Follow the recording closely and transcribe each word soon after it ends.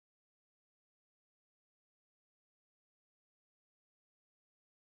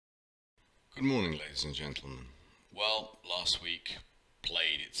Good morning, ladies and gentlemen. Well, last week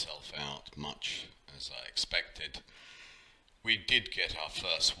played itself out much as I expected. We did get our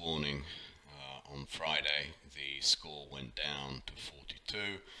first warning on Friday. The score went down to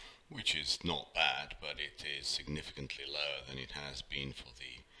 42, which is not bad, but it is significantly lower than it has been for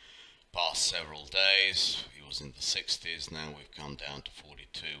the past several days. It was in the 60s, now we've come down to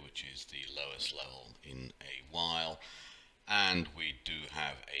 42, which is the lowest level in a while. And we do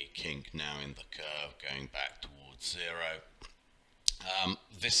have a kink now in the curve going back towards zero.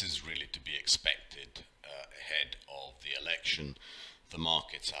 This is really to be expected ahead of the election. The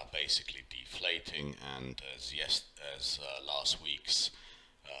markets are basically deflating, and as last week's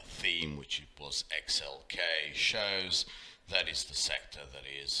theme, which was XLK, shows, that is the sector that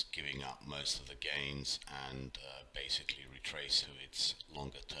is giving up most of the gains and basically retrace to its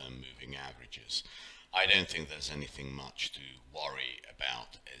longer term moving averages. I don't think there's anything much to worry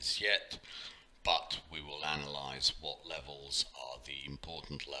about as yet, but we will analyze what levels are the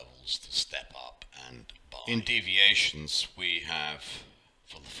important levels to step up and buy. In deviations, we have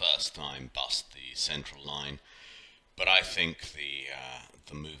for the first time bust the central line, but I think the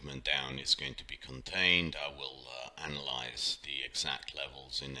movement down is going to be contained. I will analyze the exact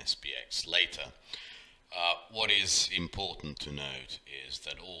levels in SPX later. What is important to note is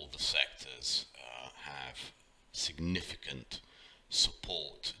that all the sectors have significant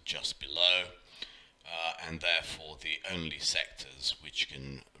support just below, and therefore the only sectors which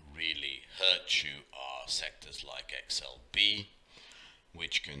can really hurt you are sectors like XLB,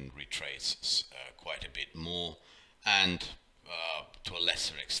 which can retrace quite a bit more, and to a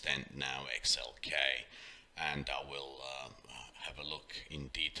lesser extent now XLK. And I will have a look in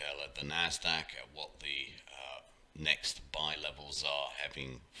detail at the Nasdaq, at what the next buy levels are,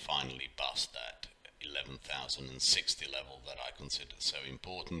 having finally bust that 11,060 level that I consider so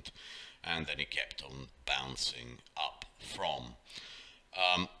important, and then it kept on bouncing up from.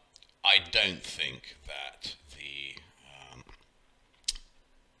 I don't think that the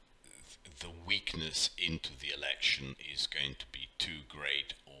weakness into the election is going to be too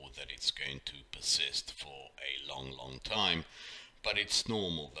great, or that it's going to persist for a long time, but it's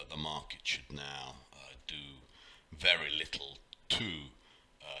normal that the market should now do very little to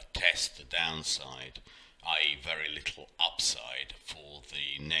test the downside, i.e. very little upside for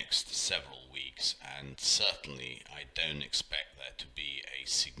the next several weeks, and certainly I don't expect there to be a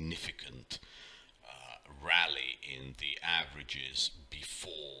significant rally in the averages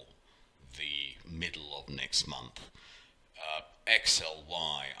before the middle of next month. XLY,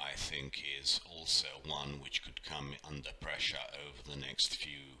 I think, is also one which could come under pressure over the next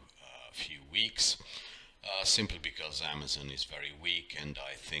few weeks, simply because Amazon is very weak, and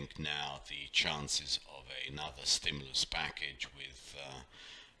I think now the chances of another stimulus package with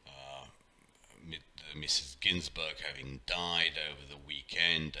Mrs. Ginsburg having died over the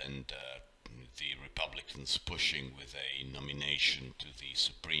weekend, and the Republicans pushing with a nomination to the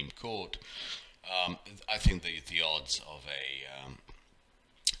Supreme Court, I think the odds of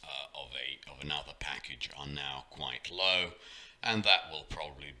another package are now quite low, and that will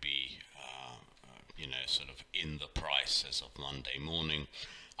probably be sort of in the price as of Monday morning.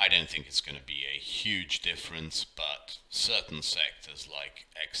 I don't think it's going to be a huge difference, but certain sectors like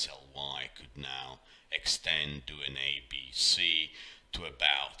XLY could now extend to an ABC to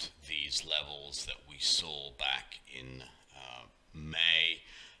about these levels that we saw back in May.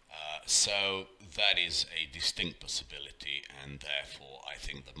 So that is a distinct possibility, and therefore I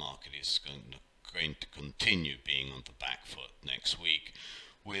think the market is going to continue being on the back foot next week,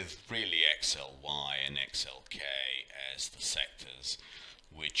 with really XLY and XLK as the sectors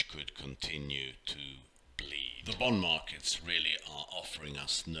which could continue to bleed. The bond markets really are offering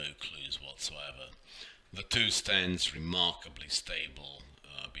us no clues whatsoever. The 2 stands remarkably stable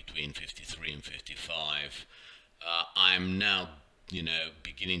between 53 and 55. I'm now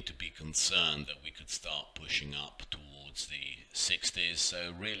beginning to be concerned that we could start pushing up towards the 60s.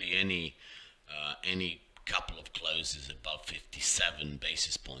 So really any couple of closes above 57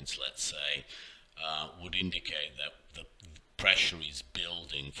 basis points, let's say, would indicate that the pressure is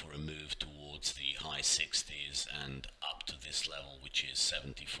building for a move towards the high 60s and up to this level, which is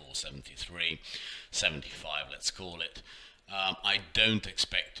 74, 73, 75, let's call it. I don't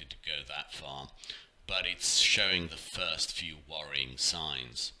expect it to go that far, but it's showing the first few worrying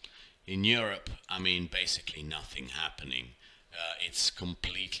signs. In Europe, I mean, basically nothing happening. It's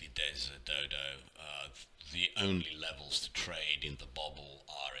completely desert dodo. The only levels to trade in the bubble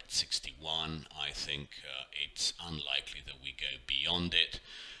are at 61. I think it's unlikely that we go beyond it.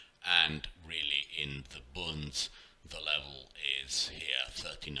 And really in the bunds, the level is is here,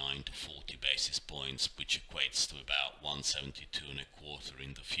 39 to 40 basis points, which equates to about 172 and a quarter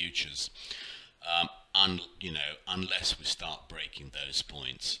in the futures. Unless we start breaking those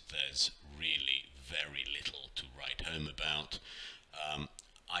points, there's really very little to write home about.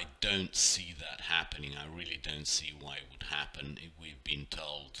 I don't see that happening. I really don't see why it would happen. We've been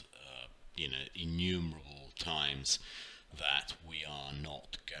told, innumerable times that we are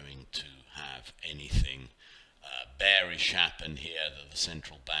not going to have anything bearish happen here, that the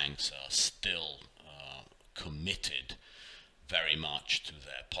central banks are still committed very much to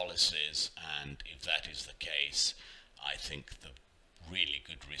their policies, and if that is the case, I think the really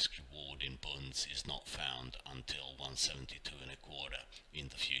good risk reward in bonds is not found until 172 and a quarter in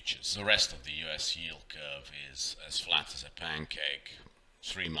the futures. The rest of the US yield curve is as flat as a pancake.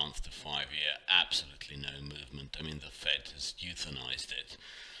 3 month to 5 year, absolutely no movement. I mean, the Fed has euthanized it.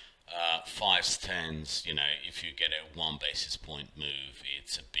 5s, 10s, if you get a 1 basis point move,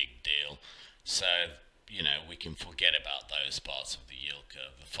 it's a big deal. So, we can forget about those parts of the yield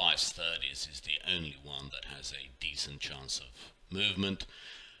curve. The 5s, 30s is the only one that has a decent chance of movement.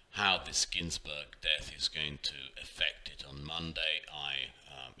 How this Ginsburg death is going to affect it on Monday,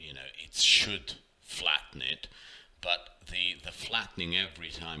 it should flatten it, but the flattening, every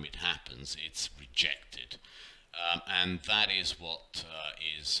time it happens, it's rejected. And that is what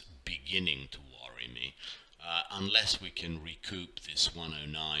is beginning to worry me. Unless we can recoup this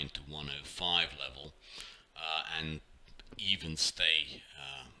 109 to 105 level and even stay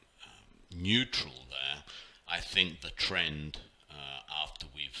neutral there, I think the trend after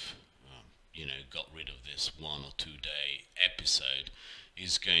we've got rid of this 1 or 2 day episode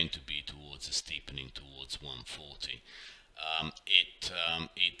is going to be towards a steepening towards 140.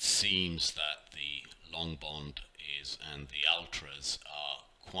 It seems that the long bond and the ultras are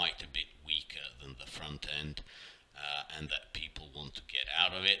quite a bit weaker than the front end, and that people want to get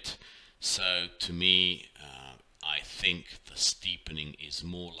out of it. So to me, I think the steepening is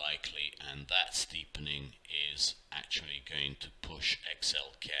more likely, and that steepening is actually going to push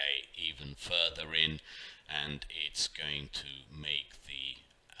XLK even further in, and it's going to make the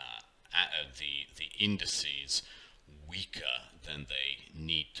indices weaker than they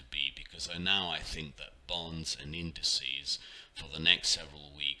need to be, because now I think that bonds and indices for the next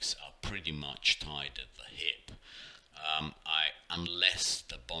several weeks are pretty much tied at the hip. Unless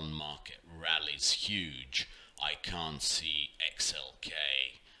the bond market rallies huge, I can't see XLK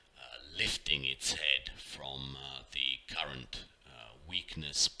lifting its head from the current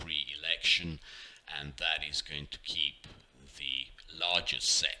weakness pre-election, and that is going to keep the largest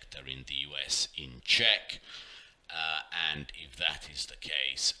sector in the US in check. And if that is the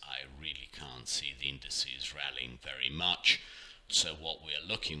case, I really can't see the indices rallying very much. So what we're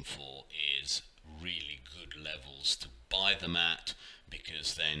looking for is really good levels to buy them at,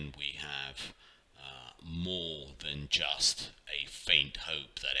 because then we have more than just a faint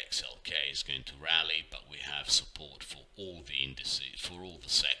hope that XLK is going to rally, but we have support for all the indices, for all the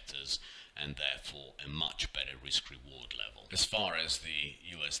sectors, and therefore a much better risk-reward level. As far as the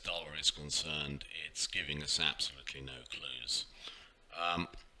US dollar is concerned, it's giving us absolutely no clues.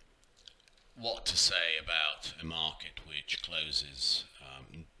 What to say about a market which closes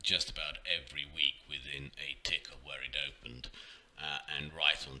just about every week within a tick of where it opened, and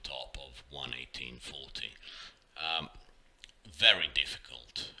right on top of 118.40. Very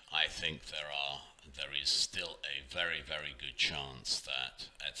difficult. I think there is still a very, very good chance that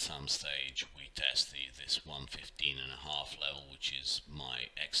at some stage we test this 115.5 level, which is my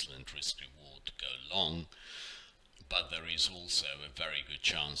excellent risk reward to go long. But there is also a very good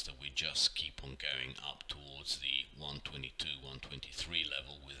chance that we just keep on going up towards the 122, 123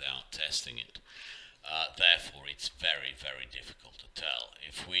 level without testing it. Therefore, it's very, very difficult to tell.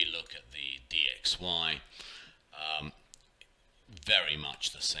 If we look at the DXY, very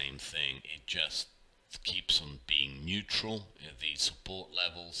much the same thing. It just keeps on being neutral at these support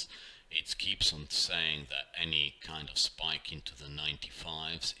levels. It keeps on saying that any kind of spike into the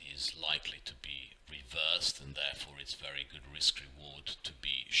 95s is likely to be reversed, and therefore it's very good risk reward to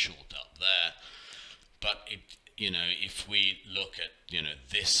be short up there. But if we look at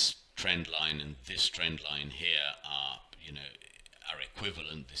this trend line and this trend line here are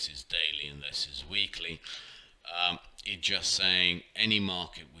equivalent. This is daily and this is weekly. It's just saying any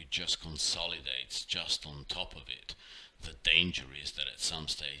market which just consolidates just on top of it, the danger is that at some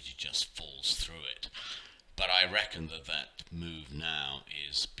stage it just falls through it. But I reckon that move now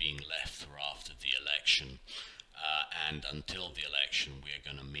is being left for after the election, and until the election we are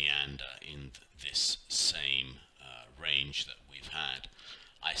going to meander in this same range that we've had.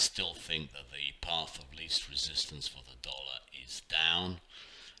 I still think that the path of least resistance for the dollar is down,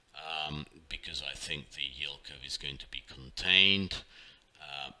 because I think the yield curve is going to be contained,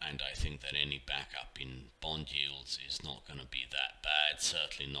 and I think that any backup in bond yields is not going to be that bad,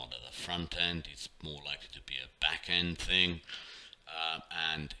 certainly not at the front end. It's more likely to be a back end thing,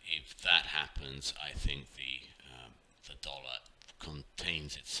 and if that happens, I think the dollar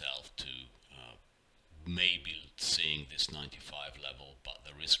contains itself to maybe seeing this 95 level, but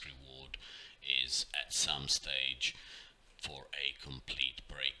the risk reward is at some stage for a complete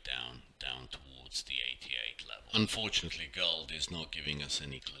breakdown down towards the 88 level. Unfortunately, gold is not giving us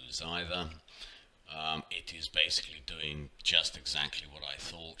any clues either. It is basically doing just exactly what I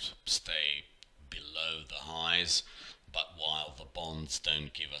thought, stay below the highs, but while the bonds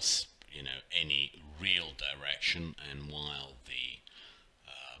don't give us, any real direction, and while the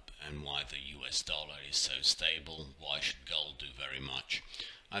US dollar is so stable, why should gold do very much?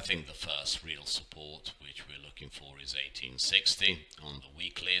 I think the first real support which we're looking for is 1860 on the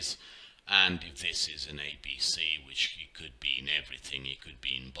weeklies, and if this is an ABC, which it could be in everything, it could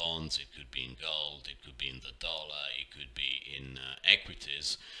be in bonds, it could be in gold, it could be in the dollar, it could be in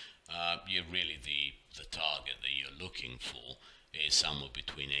equities, you're really the target that you're looking for is somewhere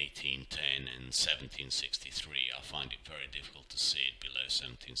between 1810 and 1763. I find it very difficult to see it below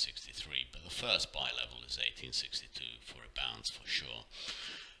 1763, but the first buy level is 1862 for a bounce for sure.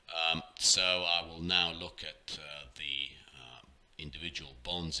 So I will now look at the individual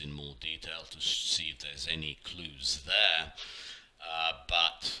bonds in more detail to see if there's any clues there,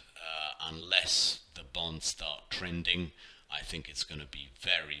 but unless the bonds start trending, I think it's going to be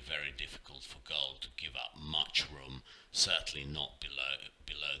very, very difficult for gold to give up much room, certainly not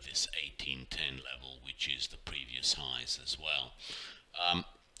below this 1810 level, which is the previous highs as well.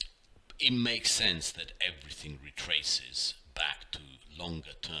 It makes sense that everything retraces back to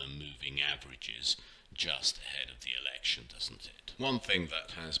longer term moving averages just ahead of the election, doesn't it? One thing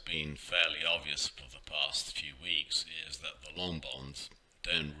that has been fairly obvious for the past few weeks is that the long bonds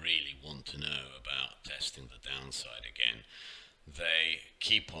don't really want to know about testing the downside again. They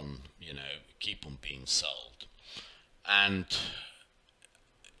keep on being sold, and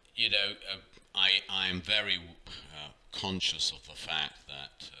I am very conscious of the fact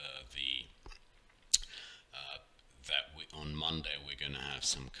that on Monday we're going to have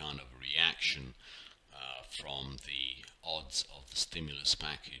some kind of reaction from the odds of the stimulus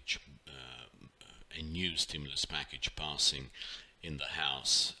package, a new stimulus package passing in the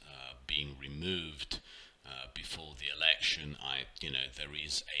House, being removed before the election. There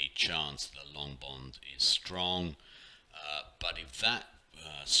is a chance the long bond is strong, but if that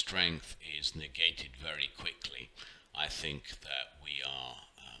strength is negated very quickly, I think that we are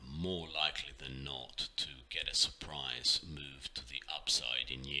more likely than not to get a surprise move to the upside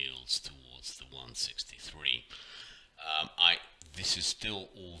in yields towards the 163. This is still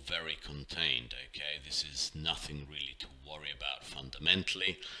all very contained, okay? This is nothing really to worry about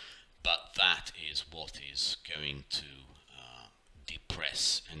fundamentally, but that is what is going to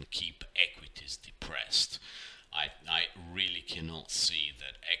depress and keep equities depressed. I really cannot see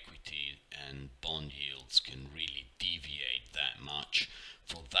that equity and bond yields can really deviate that much.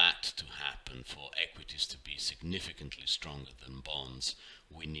 For that to happen, for equities to be significantly stronger than bonds,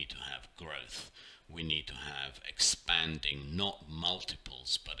 we need to have growth. We need to have expanding, not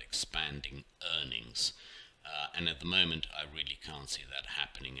multiples, but expanding earnings. And at the moment, I really can't see that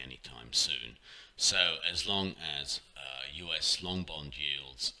happening anytime soon. So as long as US long bond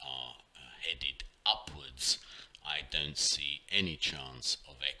yields are headed upwards, I don't see any chance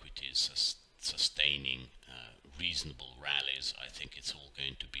of equities sustaining reasonable rallies. I think it's all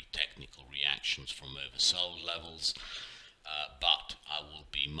going to be technical reactions from oversold levels, but I will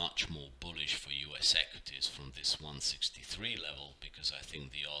be much more bullish for US equities from this 163 level, because I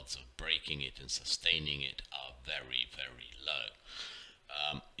think the odds of breaking it and sustaining it are very, very low.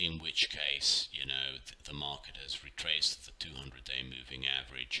 In which case, the market has retraced the 200-day moving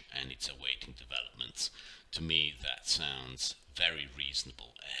average and it's awaiting developments. To me, that sounds very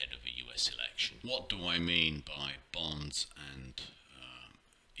reasonable ahead of a US election. What do I mean by bonds and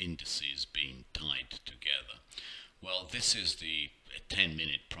indices being tied together? Well, this is the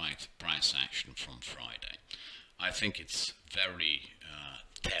 10-minute price action from Friday. I think it's very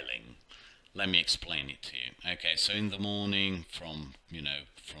telling. Let me explain it to you. Okay, so in the morning, from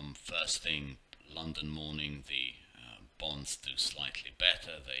first thing, London morning, the bonds do slightly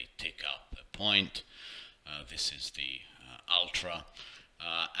better. They tick up a point. This is the ultra,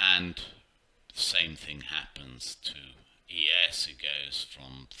 and the same thing happens to ES. It goes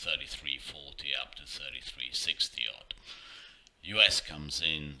from 33.40 up to 33.60 odd. US comes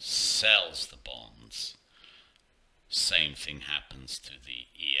in, sells the bonds. Same thing happens to the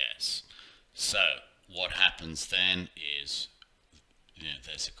ES. So what happens then is,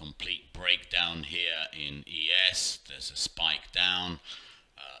 there's a complete breakdown here in ES. There's a spike down.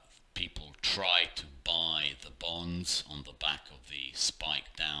 People try to buy the bonds on the back of the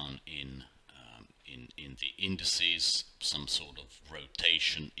spike down in the indices, some sort of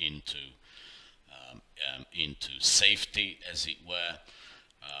rotation into safety, as it were.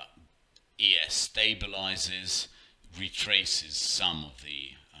 ES stabilizes, retraces some of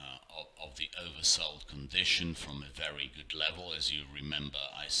the oversold condition from a very good level. As you remember,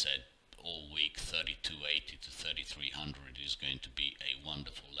 I said all week 3280 to 3300 is going to be a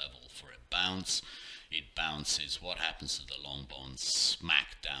wonderful level for a bounce. It bounces. What happens to the long bonds?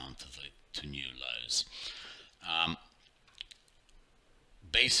 Smack down to new lows.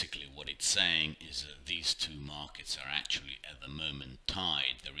 Basically what it's saying is that these two markets are actually at the moment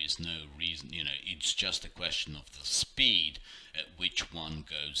tied. There is no reason, it's just a question of the speed at which one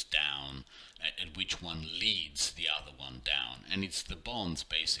goes down, at which one leads the other one down. And it's the bonds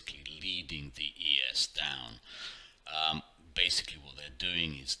basically leading the ES down. Basically what they're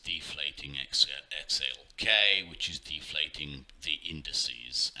doing is deflating XLK, which is deflating the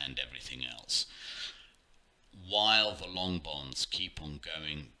indices and everything else. While the long bonds keep on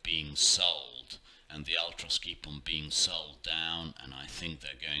being sold, and the ultras keep on being sold down, and I think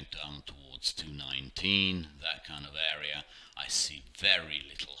they're going down towards 219, that kind of area, I see very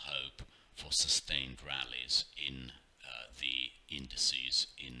little hope for sustained rallies in the indices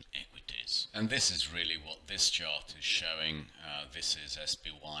in equities. And this is really what this chart is showing. This is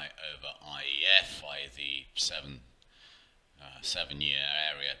SPY over IEF, i.e. the 7-year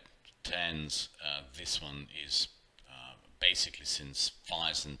area 10s. This one is basically, since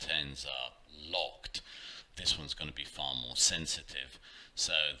 5s and 10s are locked, this one's going to be far more sensitive,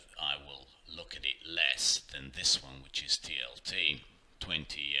 so I will look at it less than this one, which is TLT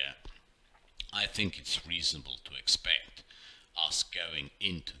 20-year. I think it's reasonable to expect us going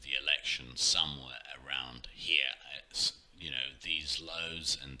into the election somewhere around here. These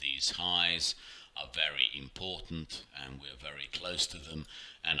lows and these highs are very important, and we're very close to them,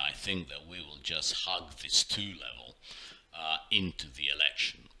 and I think that we will just hug this 2 level into the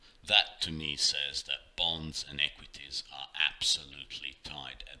election. That to me says that bonds and equities are absolutely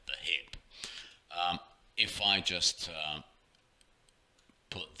tied at the hip. If I just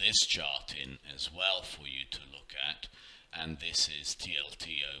put this chart in as well for you to look at, and this is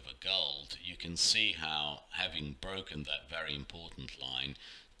TLT over gold, you can see how, having broken that very important line,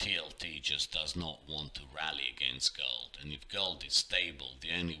 TLT just does not want to rally against gold. And if gold is stable,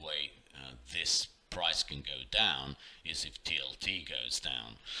 the only way this price can go down is if TLT goes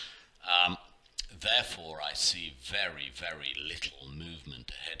down. Therefore, I see very, very little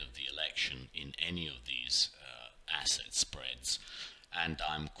movement ahead of the election in any of these asset spreads, and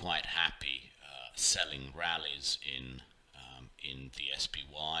I'm quite happy selling rallies in the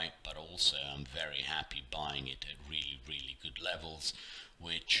SPY, but also I'm very happy buying it at really, really good levels,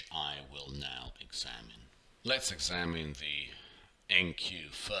 which I will now examine. Let's examine the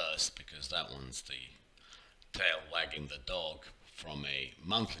NQ first, because that one's the tail wagging the dog. From a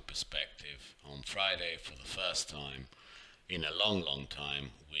monthly perspective, on Friday, for the first time in a long, long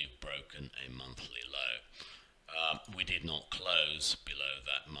time, we've broken a monthly low. We did not close below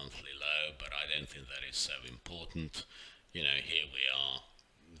that monthly low, but I don't think that is so important. Here we are.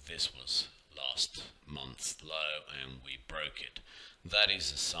 This was last month's low, and we broke it. That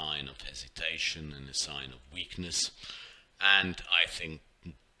is a sign of hesitation and a sign of weakness, and I think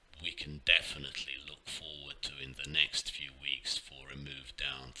we can definitely look forward to, in the next few weeks, for a move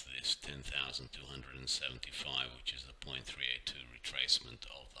down to this 10,275, which is the 0.382 retracement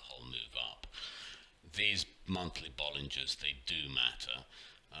of the whole move up. These monthly Bollingers, they do matter.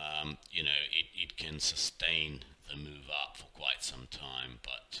 It can sustain the move up for quite some time,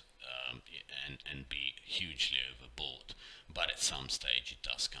 but and be hugely overbought, but at some stage it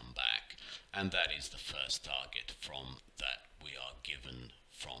does come back, and that is the first target from that we are given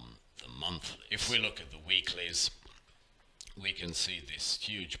from the monthly. If we look at the weeklies, we can see this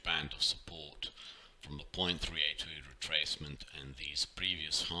huge band of support from the 0.382 retracement and these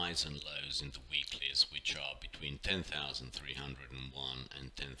previous highs and lows in the weeklies, which are between 10,301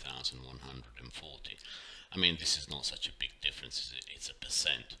 and 10,140. I mean, this is not such a big difference, it's a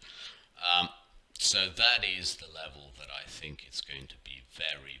percent. So that is the level that I think is going to be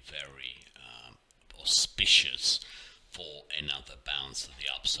very, very auspicious for another bounce to the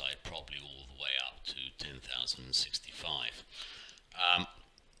upside, probably all the way up to 10,065.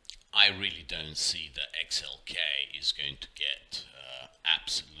 I really don't see that XLK is going to get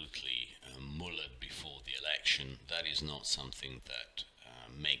absolutely mullered before the election. That is not something that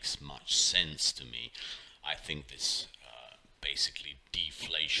makes much sense to me. I think this basically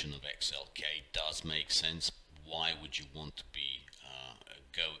deflation of XLK does make sense. Why would you want to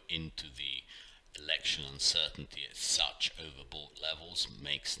go into the election uncertainty at such overbought levels?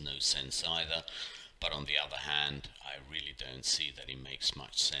 Makes no sense either. But on the other hand, I really don't see that it makes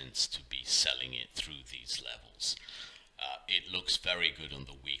much sense to be selling it through these levels. It looks very good on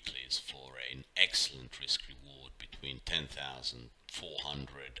the weeklies for an excellent risk reward between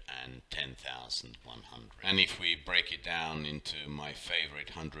 10,400 and 10,100. And if we break it down into my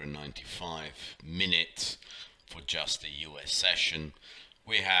favorite 195 minutes for just the US session,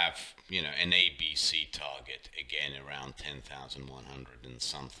 we have, an ABC target again around 10,100 and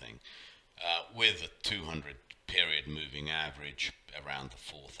something, with a 200 period moving average around the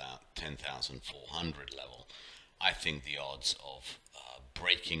 10,400 level. I think the odds of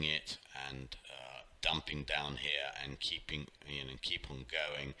breaking it and dumping down here and keep on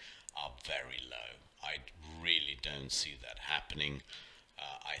going are very low. I really don't see that happening.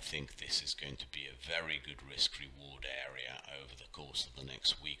 I think this is going to be a very good risk reward area over the course of the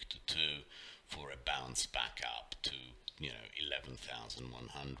next week to two for a bounce back up to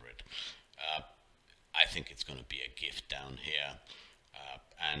 11,100. I think it's going to be a gift down here,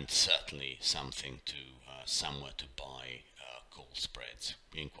 and certainly something to somewhere to buy call spreads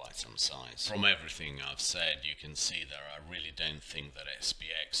in quite some size. From everything I've said, you can see that I really don't think that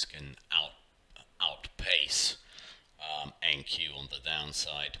SPX can outpace NQ on the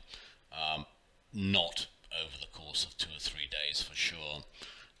downside. Not over the course of 2 or 3 days for sure,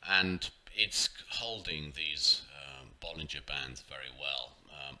 and it's holding these Bollinger Bands very well.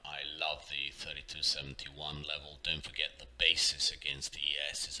 I love the 3271 level. Don't forget the basis against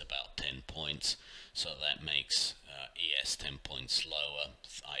ES is about 10 points, so that makes ES 10 points lower,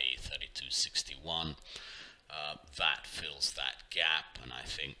 i.e. 3261. That fills that gap, and I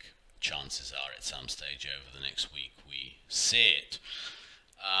think chances are at some stage over the next week we see it.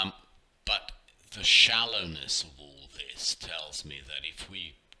 But the shallowness of all this tells me that if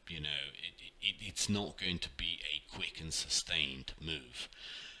we it's not going to be a quick and sustained move.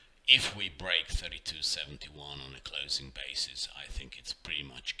 If we break 3271 on a closing basis, I think it's pretty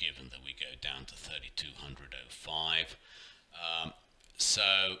much given that we go down to 3205.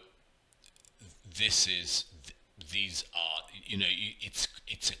 So these are,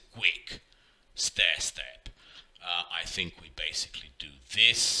 it's a quick stair step. I think we basically do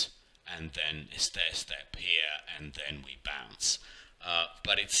this and then a stair step here and then we bounce.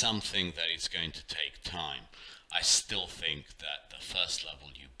 But it's something that is going to take time. I still think that the first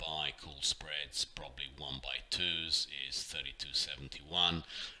level you buy call spreads, probably 1x2s, is 3271,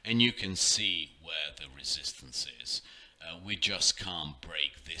 and you can see where the resistance is. We just can't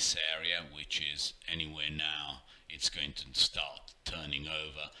break this area, which is anywhere now. It's going to start turning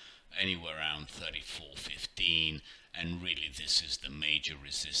over anywhere around 3415, and really this is the major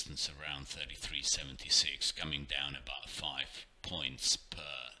resistance around 3376, coming down about 5 points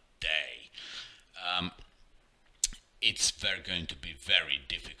per day. It's going to be very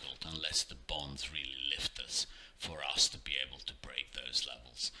difficult unless the bonds really lift us for us to be able to break those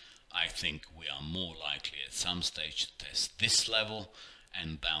levels. I think we are more likely at some stage to test this level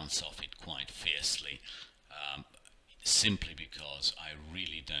and bounce off it quite fiercely, simply because I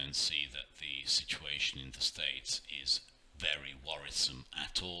really don't see that the situation in the States is very worrisome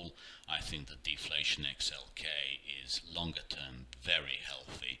at all. I think the deflation XLK is longer term very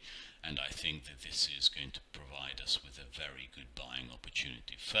healthy, and I think that this is going to provide us with a very good buying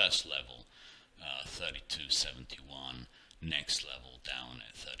opportunity. First level 3271, next level down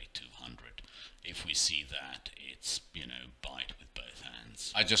at 3200. If we see that, it's buy it with both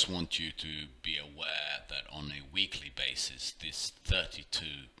hands. I just want you to be aware that on a weekly basis, this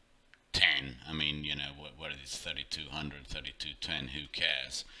 3210, I mean, whether it's 3200, 3210, who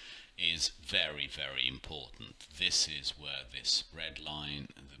cares, is very, very important. This is where this red line,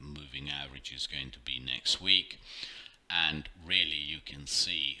 the moving average, is going to be next week. And really you can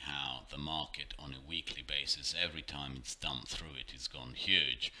see how the market on a weekly basis, every time it's dumped through it, it's gone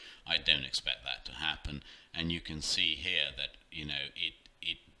huge. I don't expect that to happen. And you can see here that,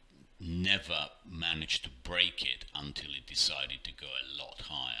 it never managed to break it until it decided to go a lot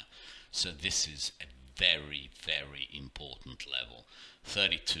higher. So this is a very, very important level.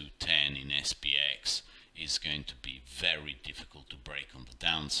 3210 in SPX is going to be very difficult to break on the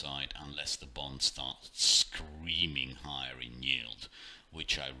downside unless the bond starts screaming higher in yield,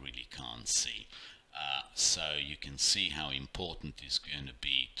 which I really can't see. So you can see how important it's going to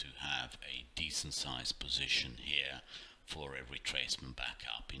be to have a decent sized position here for a retracement back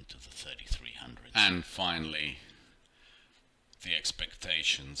up into the 3300s. And finally, the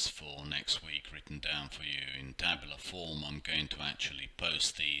expectations for next week written down for you in tabular form. I'm going to actually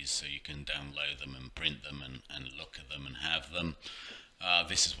post these so you can download them and print them and look at them and have them.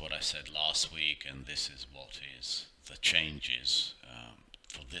 This is what I said last week, and this is what is the changes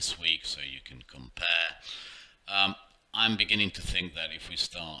for this week, so you can compare. I'm beginning to think that if we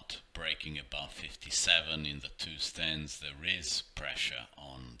start breaking above 57 in the 210s, there is pressure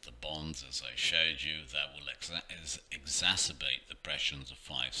on the bonds, as I showed you, that will exacerbate the pressure on the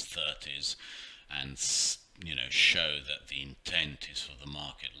 530s and show that the intent is for the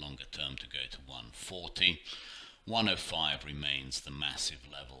market longer term to go to 140. 105 remains the massive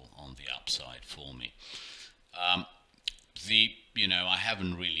level on the upside for me. I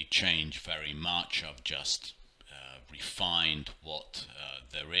haven't really changed very much. I've just refined what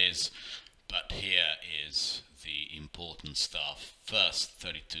there is, but here is the important stuff. First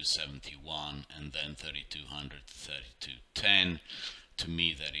 3271 and then 3200 to 3210. To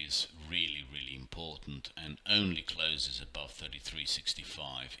me that is really, really important, and only closes above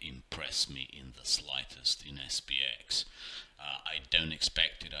 3365 impress me in the slightest in SPX. I don't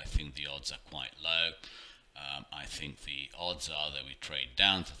expect it. I think the odds are quite low. I think the odds are that we trade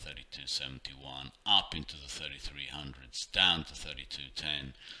down to 3271, up into the 3300s, down to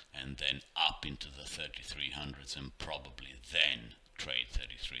 3210, and then up into the 3300s, and probably then trade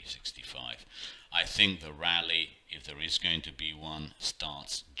 3365. I think the rally, if there is going to be one,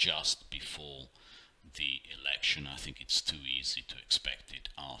 starts just before the election. I think it's too easy to expect it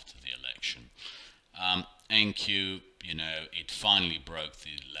after the election. NQ, it finally broke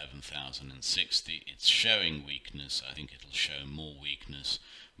the 11,060. It's showing weakness. I think it'll show more weakness,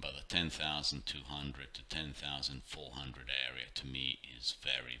 but the 10,200 to 10,400 area to me is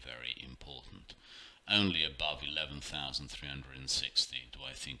very, very important. Only above 11,360 do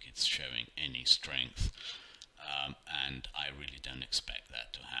I think it's showing any strength, and I really don't expect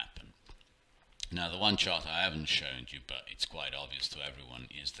that to happen. Now, the one chart I haven't shown you, but it's quite obvious to everyone,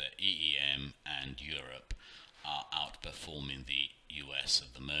 is that EEM and Europe are outperforming the US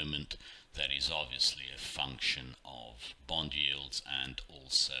at the moment. That is obviously a function of bond yields and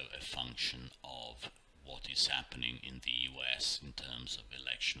also a function of what is happening in the US in terms of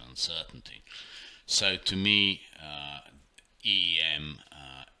election uncertainty. So to me, EEM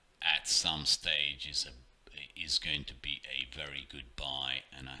at some stage is going to be a very good buy,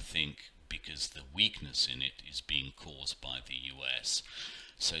 and I think because the weakness in it is being caused by the US.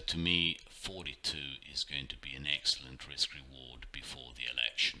 So to me, 42 is going to be an excellent risk reward before the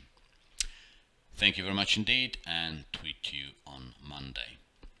election. Thank you very much indeed, and tweet you on Monday.